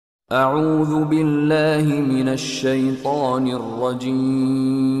أعوذ بالله من الشيطان الرجيم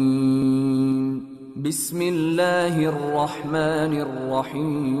بسم الله الرحمن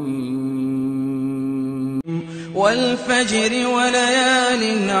الرحيم والفجر وليال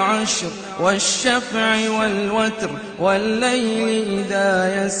عشر والشفع والوتر والليل إذا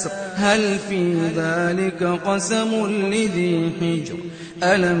يسر هل في ذلك قسم لذي حجر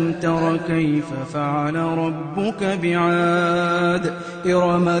ألم تر كيف فعل ربك بعاد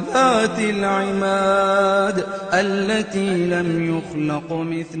إرم ذات العماد التي لم يخلق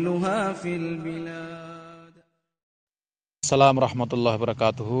مثلها في البلاد আসসালামু রহমতুল্লাহ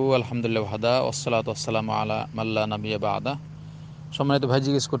বরকাতুহু আলহামদুলিল্লাহ ওয়াহদা ওয়াসসালাতু ওয়াসসালামু আলা মাল্লা নাবিয়্যা বা'দা। সম্মানিত ভাই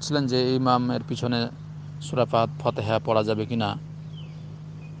জিজ্ঞেস করছিলেন যে ইমামের পিছনে সূরা ফাতিহা পড়া যাবে কিনা।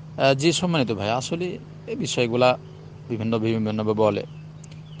 জি সম্মানিত ভাই, আসলে এই বিষয়গুলা বিভিন্নভাবে বলে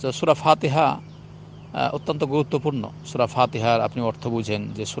যে সূরা ফাতিহা অত্যন্ত গুরুত্বপূর্ণ। সূরা ফাতিহার আপনি অর্থ বুঝেন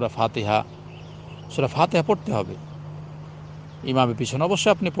যে সূরা ফাতিহা পড়তে হবে ইমামের পিছনে।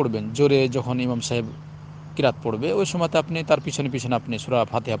 অবশ্যই আপনি পড়বেন জোরে, যখন ইমাম সাহেব কিরাত পড়বে ওই সময়তে আপনি তার পিছনে আপনি সূরা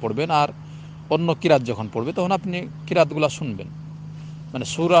ফাতিহা পড়বেন, আর অন্য কিরাত যখন পড়বে তখন আপনি কিরাতগুলো শুনবেন, মানে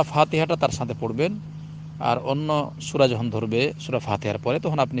সূরা ফাতিহাটা তার সাথে পড়বেন। আর অন্য সূরা যখন ধরবে সূরা ফাতিহার পরে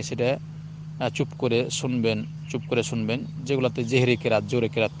তখন আপনি সেটা চুপ করে শুনবেন যেগুলোতে জেহরি কিরাত, জোরে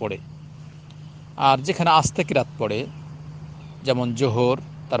কিরাত পড়ে। আর যেখানে আস্তে কিরাত পড়ে যেমন জোহর,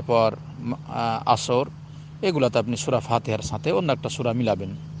 তারপর আসর, এগুলোতে আপনি সূরা ফাতিহার সাথে অন্য একটা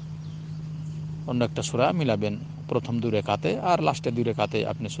সূরা মিলাবেন প্রথম 2 রাকাতে, আর লাস্টের 2 রাকাতে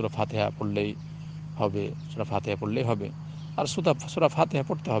আপনি সূরা ফাতিহা পড়লেই হবে। আর সূরা ফাতিহা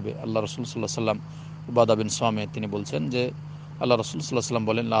পড়তে হবে। আল্লাহ রাসূল সাল্লাল্লাহু আলাইহি ওয়াসাল্লাম উবাদা বিন সামিত তিনি বলছেন যে আল্লাহ রাসূল সাল্লাল্লাহু আলাইহি ওয়াসাল্লাম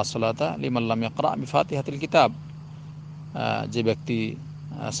বলেন, লা সালাতা লিমান লাম ইয়াকরা বিফাতিহাতিল কিতাব। যে ব্যক্তি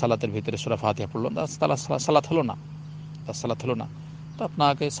সালাতের ভিতরে সূরা ফাতিহা পড়ল না, তার সালাত হলো না, তো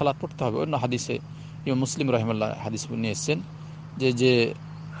আপনাকে সালাত পড়তে হবে। অন্য হাদিসে ইমাম মুসলিম রাহিমাহুল্লাহ হাদিস নিয়ে এসেছেন যে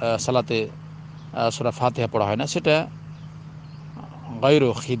সালাতে সূরা ফাতিহা পড়া হয় না, সেটা গায়রু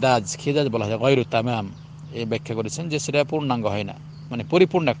খিদাজ বলা হয়, গায়রু তামাম। এই ব্যাখ্যা করেছেন যে সেটা পূর্ণাঙ্গ হয় না, মানে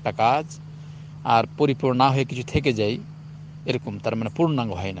পরিপূর্ণ একটা কাজ আর পরিপূর্ণ না হয়ে কিছু থেকে যায় এরকম, তার মানে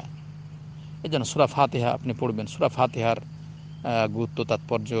পূর্ণাঙ্গ হয় না। এই জন্য সূরা ফাতিহা আপনি পড়বেন। সূরা ফাতিহার গুরুত্ব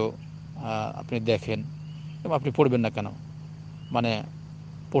তাৎপর্য আপনি দেখেন এবং আপনি পড়বেন না কেন, মানে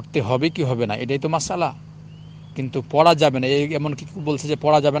পড়তে হবে কি হবে না এটাই তো মাসালা, কিন্তু পড়া যাবে না এমন কি বলছে যে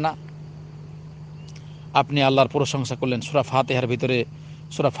পড়া যাবে না। আপনি আল্লাহর প্রশংসা করলেন সূরা ফাতিহার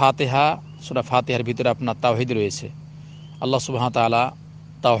ভিতরে আপনার তাওহীদ রয়েছে। আল্লাহ সুবহানাহু ওয়া তাআলা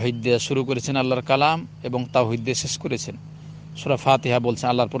তাওহীদ দিয়ে শুরু করেছেন আল্লাহর কালাম এবং তাওহীদ দিয়ে শেষ করেছেন। সূরা ফাতিহা বলছেন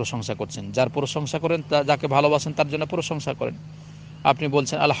আল্লাহর প্রশংসা করছেন, যার প্রশংসা করেন যাকে ভালোবাসেন তার জন্য প্রশংসা করেন। আপনি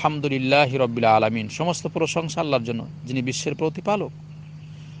বলছেন আলহামদুলিল্লাহি রাব্বিল আলামিন, সমস্ত প্রশংসা আল্লাহর জন্য যিনি বিশ্বের প্রতিপালক।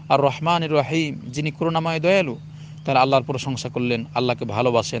 আর রহমানির রহিম, যিনি করুণাময় দয়ালু। তাহলে আল্লাহর প্রশংসা করলেন, আল্লাহকে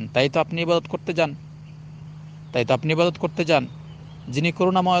ভালোবাসেন, তাই তো আপনি ইবাদত করতে যান। যিনি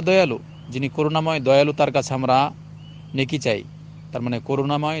করুণাময় দয়ালু তার কাছে আমরা নেকি চাই। তার মানে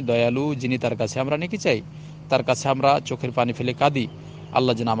করুণাময় দয়ালু যিনি, তার কাছে আমরা নেকি চাই, তার কাছে আমরা চোখের পানি ফেলে কাঁদি,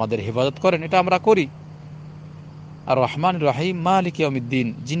 আল্লাহ যেন আমাদের হেফাজত করেন, এটা আমরা করি। আর রহমান রহিম মালিক ইয়াউমিদ্দিন,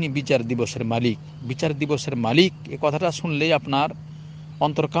 যিনি বিচার দিবসের মালিক। এ কথাটা শুনলেই আপনার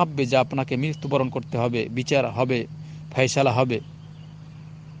অন্তর কাঁপবে যে আপনাকে মৃত্যুবরণ করতে হবে, বিচার হবে, ফয়সালা হবে।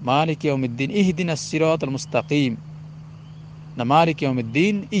 মালিক ইয়াউমিদ্দিন ইহদিনাস সিরাতাল মুস্তাকিম, না মালিক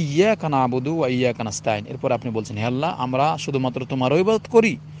ইয়াউমিদ্দিন ইয়্যাকা না'বুদু ওয়া ইয়্যাকা নাস্তাইন। এরপর আপনি বলছেন, হে আল্লাহ, আমরা শুধুমাত্র তোমার ইবাদত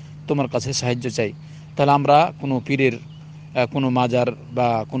করি, তোমার কাছে সাহায্য চাই। তাহলে আমরা কোনো পীরের, কোনো মাজার বা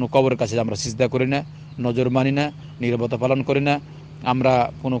কোনো কবরের কাছে আমরা সিজদা করি না, নজর মানি না, নীরবতা পালন করি না। আমরা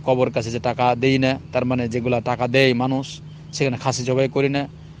কোনো কবরের কাছে যে টাকা দেই না, তার মানে যেগুলা টাকা দেয় মানুষ, সেখানে খাসি জবাই করি না,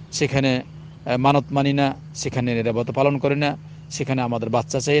 সেখানে মানত মানি না, সেখানে নীরবতা পালন করি না, সেখানে আমাদের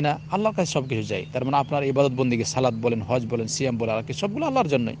বাচ্চা চাই না, আল্লাহর কাছে সব কিছু চাই। তার মানে আপনার ইবাদত বন্দিকে, সালাত বলেন, হজ বলেন, সিয়াম বলেন, আর কি সবগুলো আল্লাহর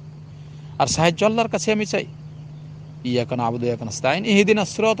জন্যই। আর সাহায্য আল্লাহর কাছে আমি চাই। ইয়্যাকা না'বুদু ওয়া ইয়্যাকা নাস্তাইন ইহদিনাস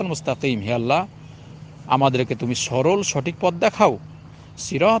সিরাতাল মুস্তাকিম, হে আল্লাহ, আমাদেরকে তুমি সরল সঠিক পথ দেখাও।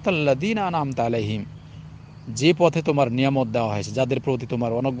 সিরাতাল্লাযীনা আন'আমতা আলাইহিম, যে পথে তোমার নিয়ামত দেওয়া হয়েছে, যাদের প্রতি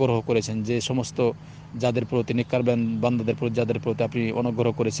তোমার অনুগ্রহ করেছেন, যে সমস্ত যাদের প্রতি নেককার বান্দাদের প্রতি যাদের প্রতি আপনি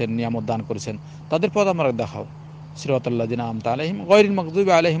অনুগ্রহ করেছেন, নিয়ামত দান করেছেন, তাদের পথ আমরা দেখাও। সিরাতাল্লাযীনা আন'আমতা আলাইহিম গায়রিল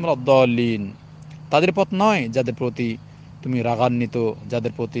মাগদুবি আলাইহিম ওয়ালাদ-দাল্লিন, তাদের পথ নয় যাদের প্রতি তুমি রাগান্বিত,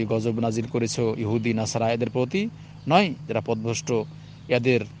 যাদের প্রতি গজব নাজিল করেছো, ইহুদি নাসারা, এদের প্রতি নয় যারা পথভ্রষ্ট,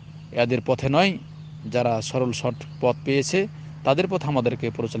 এদের পথে নয় যারা সরল সৎ পথ পেয়েছে, তাদের পথ আমাদেরকে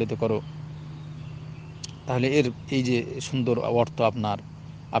পরিচালিত করো। তাহলে এই যে সুন্দর অর্থ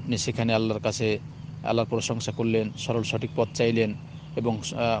আপনি সেখানে আল্লাহর কাছে আল্লাহর প্রশংসা করলেন, সরল সঠিক পথ চাইলেন, এবং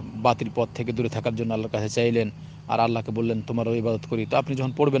বাতিল পথ থেকে দূরে থাকার জন্য আল্লাহর কাছে চাইলেন, আর আল্লাহকে বললেন তোমারও ইবাদত করি। তো আপনি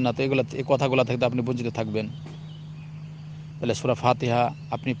যখন পড়বেন না, তো এই কথাগুলো থেকে তো আপনি বঞ্চিত থাকবেন। তাহলে সূরা ফাতিহা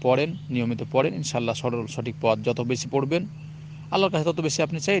আপনি পড়েন, নিয়মিত পড়েন, ইনশাআল্লাহ সরল সঠিক পথ যত বেশি পড়বেন আল্লাহর কাছে তত বেশি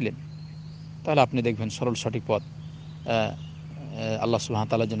আপনি চাইলেন, তাহলে আপনি দেখবেন সরল সঠিক পথ। আল্লাহ সুবহানাহু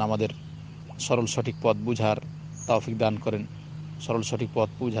ওয়া তাআলা যেন আমাদের সরল সঠিক পথ বুঝার তৌফিক দান করেন, সরল সঠিক পথ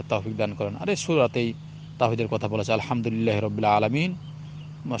বুঝার তৌফিক দান করেন। আর এই সূরাতেই তাওহীদের কথা বলা আছে, আলহামদুলিল্লাহি রাব্বিল আলামিন,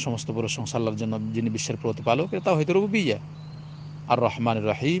 সমস্ত প্রশংসা আল্লাহর জন্য যিনি বিশ্বের প্রতিপালক। এটা তাওহীদ রুবুবিয়্যাহ। আর রহমানির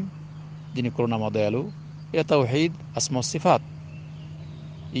রহিম, যিনি করুণাময় দয়ালু, এটা তাওহীদ আসমা ওয়াস সিফাত।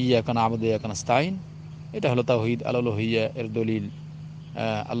 ইয়াকা না'বুদু ওয়া ইয়াকা নাস্তাঈন, এটা হলো তাওহীদ আল উলুহিয়্যা এর দলিল।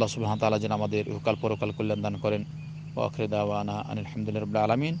 আল্লাহ সুবহানাহু ওয়া তাআলা যেন আমাদের ইহকাল পরকাল কল্যাণ দান করেন। ওয়া আখিরু দাওয়ানা আনিল হামদুলিল্লাহি রাব্বিল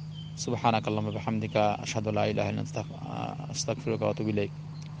আলামিন। সুবহানাকাল্লাহুম্মা ওয়া বিহামদিকা আশহাদু আল্লা ইলাহা ইল্লা আনতা আস্তাগফিরুকা ওয়া আতুবু ইলাইক।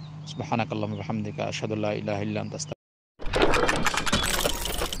 সুবহানাকাল্লাহুম্মা ওয়া বিহামদিকা আশহাদু আল্লা ইলাহা ইল্লা আনতা